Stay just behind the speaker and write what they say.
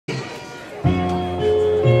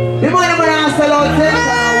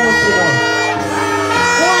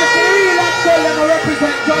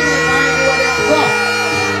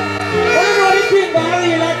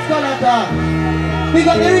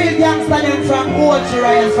got the real gangster them from Ocho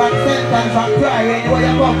Rios, from Senton, from Prairie, where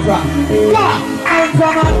you come from. I'm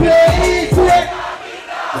from a place where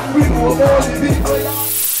we know all the people.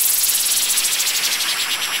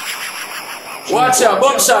 Watch out,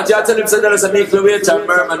 boom shot. You tell him say there is a make the weight and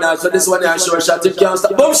murmur now. So this one is sure shot. It can't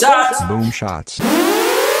stop. Boom shot. Boom shots. The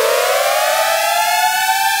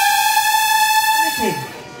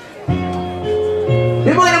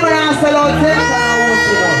money man sell out Senton and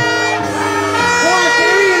Ocho Rios. Once the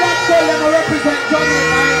real tell them to represent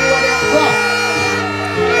Jamaica anywhere they go.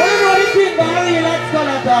 Well, you know the thing that real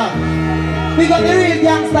scholar. We got the real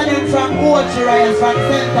gangster them from Ocho Rios, from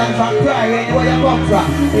Senton, from Prairie, where you come from.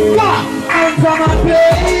 I'm from a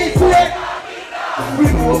place where we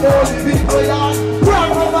know all the people are from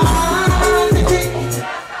the king.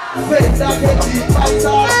 Face that get deep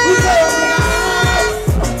fighter, we go.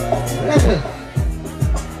 Listen.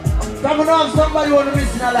 Come on, have somebody want to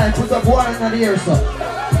miss in a life, put up one in the ear, so.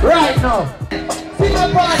 Right now. Sing a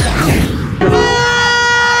part.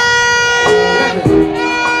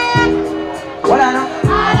 What I know?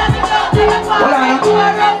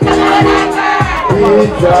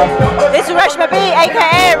 This is Reshma B,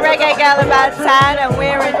 aka Reggae Gallivant Sound, and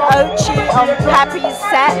we're in Ochi on Pappy's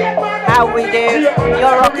set. How we do?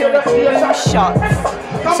 You're rocking with Boom Shots.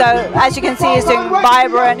 So as you can see, he's doing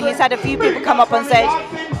vibrant. He's had a few people come up on stage.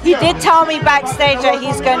 He did tell me backstage that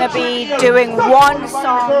he's going to be doing one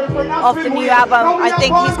song of the new album. I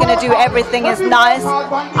think he's going to do Everything Is Nice.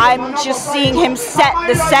 I'm just seeing him set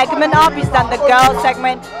the segment up. He's done the girl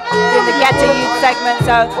segment, doing the Get to Youth segment,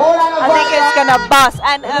 so I think it's going to bust.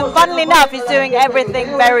 And funnily enough, he's doing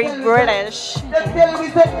everything very British.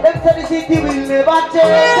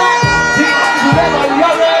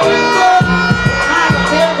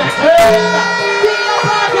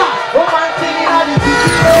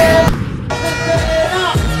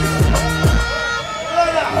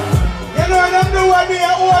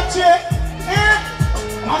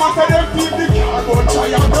 Mama said them keep the car, go try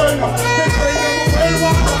and burn up. They say them well,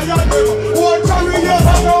 what try and them. Ocho Rios, I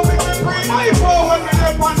know me to bring my phone when me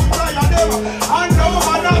them on the try and them. And now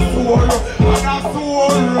man a soul, man a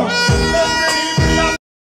soul. Them really be a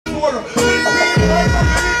soul. This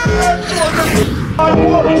people are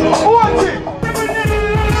coming to watch it.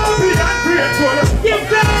 Be that grateful. Give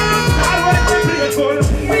them. I want to be grateful.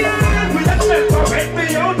 We just let go, make me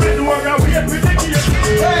out and walk away with the kids.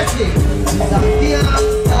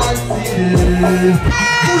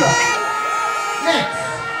 Next.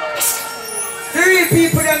 Three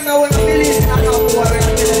people that know when I'm believing I know who are in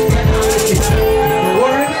the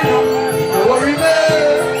worry me, no worry me.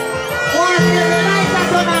 One day the lights are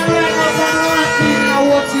gonna run up and watching and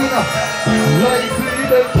watching up. Like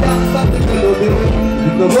freedom can't stop the melody.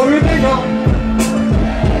 No worry me, no.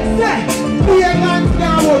 Say, we a man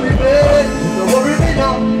can't worry me. No worry me, no.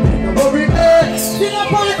 No worry me. Sing a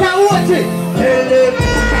part and watch it. Tell them.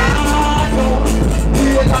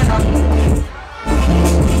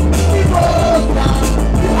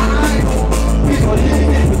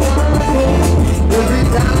 Every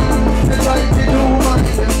time they try to do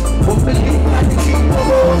money,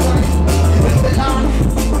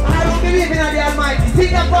 I don't believe in the Almighty.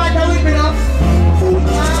 Sing that part with me now.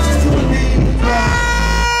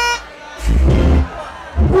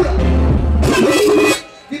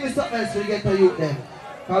 Give me something else to get to you then.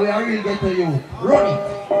 Because we are really get to you. Run it.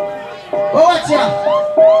 But watch out.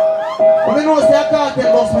 When you know say a cartel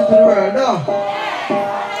bust me to the world, no?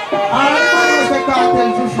 All the man knows say cartel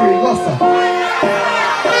for free, go sir. A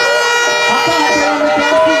cartel we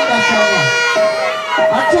can sing that song.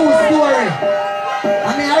 A true story. I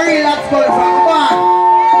mean a real that's coming from the man.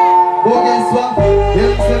 But guess what?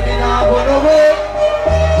 Them say me nah go nowhere.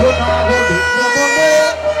 You nah go get no money.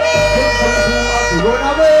 Them say you want to run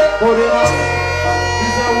away. But they know.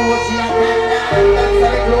 This is what you have done. Them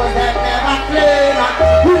say close that never clean.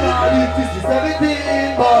 We not live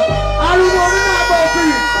 50-17, but I don't know about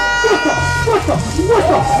free. What's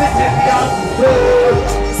up? Let's take me out to play.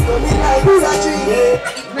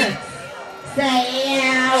 Say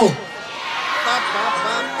ow.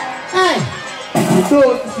 Hey, you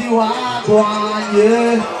don't see what I want,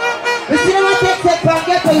 yeah. You see them take and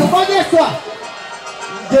get to you, but guess what?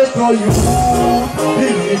 Get to you.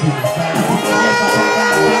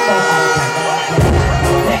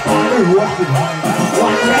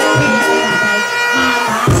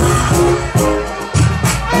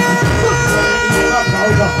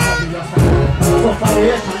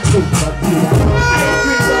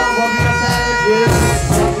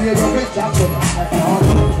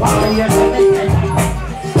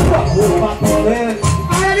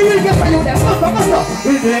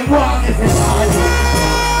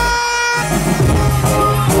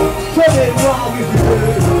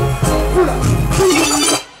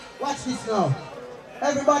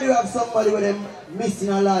 Everybody will have somebody with them missing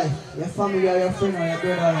a life. Your family or your friend or your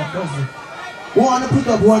brother or your cousin. We want to put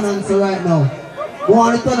up one answer right now. We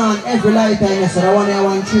want to turn on every light in so that one I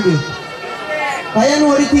want tribute. Because you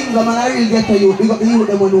know the things that man I really get to you. Big up the youth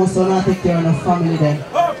them who know so not take care of the family then.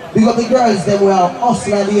 Big up the girls them who are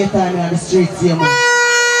hustling the daytime in the streets here man. You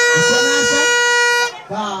see what I'm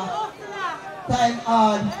saying? Time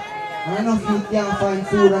hard. And enough you can't find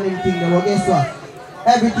food and everything there. Well guess what?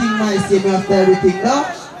 Everything nice here, me after everything now.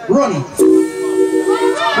 Run it.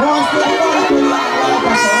 I want to see the money to you right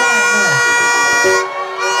now.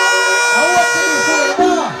 I want to be good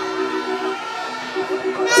now.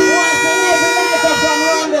 I want to see every lighter from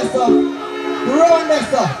round this up. Round this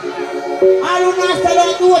up. I don't know if I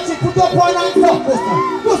do what you put up on and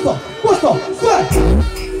stuff. Gusto, sweat.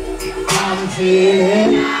 I'm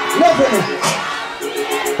feeling loving it.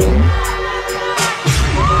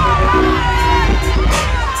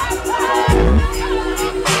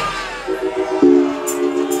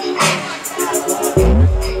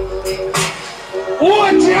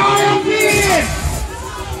 What you feeling?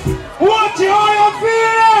 What you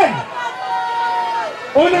feeling?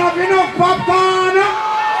 Don't have enough popcorn?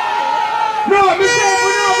 No, me say